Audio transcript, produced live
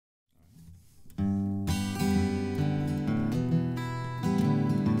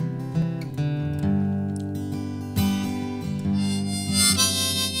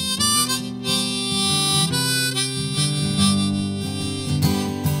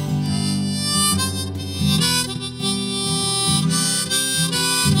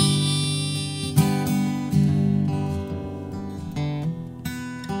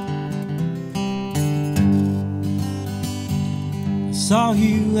saw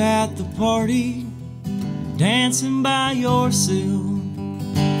you at the party, dancing by yourself.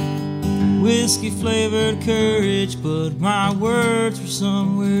 Whiskey-flavored courage, but my words were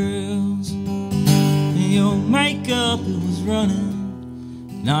somewhere else. And your makeup, it was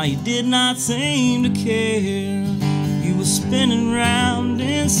running. Now you did not seem to care. You were spinning round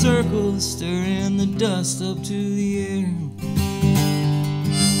in circles, stirring the dust up to the air.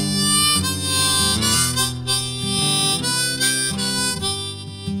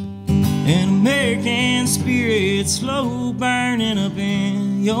 An American spirit slow burning up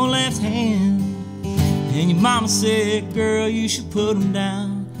in your left hand. And your mama said, girl, you should put them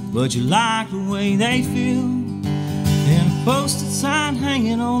down, but you like the way they feel. And a posted sign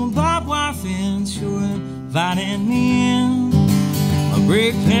hanging on a barbed wire fence, sure inviting me in. My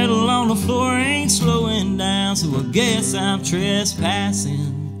brake pedal on the floor ain't slowing down, so I guess I'm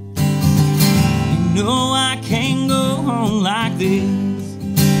trespassing. You know I can't go on like this,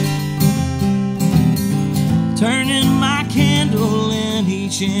 turning my candle in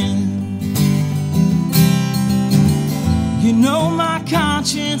each end. You know my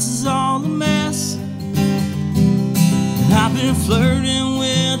conscience is all a mess, and I've been flirting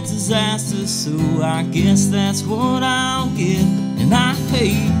with disaster, so I guess that's what I'll get. And I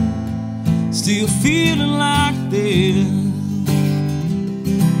hate still feeling like this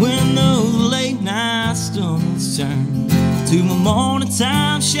when those late night stumbles turn to my morning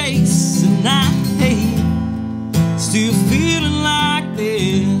time shakes. And I hate still feeling like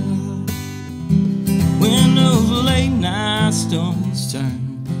this when those late night stumbles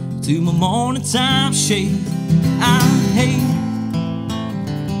turn to my morning time shake. I hate.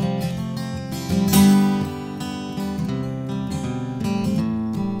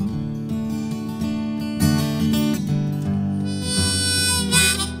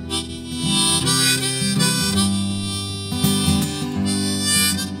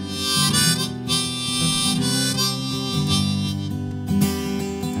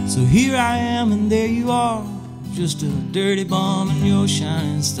 So here I am and there you are, just a dirty bum and your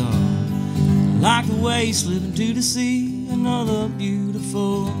shining star. I like the way you slip into the sea, another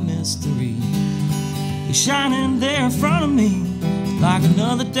beautiful mystery. You're shining there in front of me like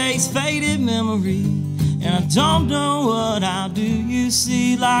another day's faded memory. And I don't know what I'll do, you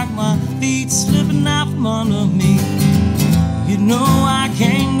see, like my feet slipping out from under me. You know I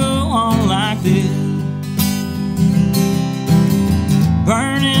can't go on like this,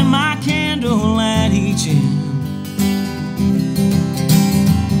 burning my candle at each end.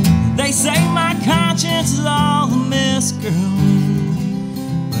 They say my conscience is all a mess, girl,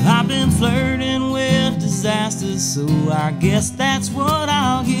 but I've been flirting with disaster, so I guess that's what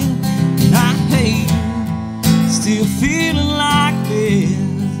I'll get. And I hate still feeling like this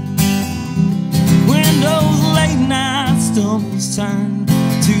when those late night stumbles turn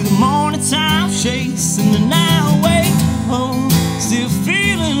to the morning time shakes. And then I wake home still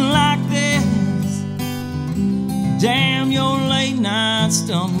feeling like this. Damn your late night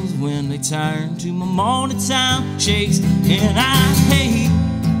stumbles when they turn to my morning time shakes. And I hate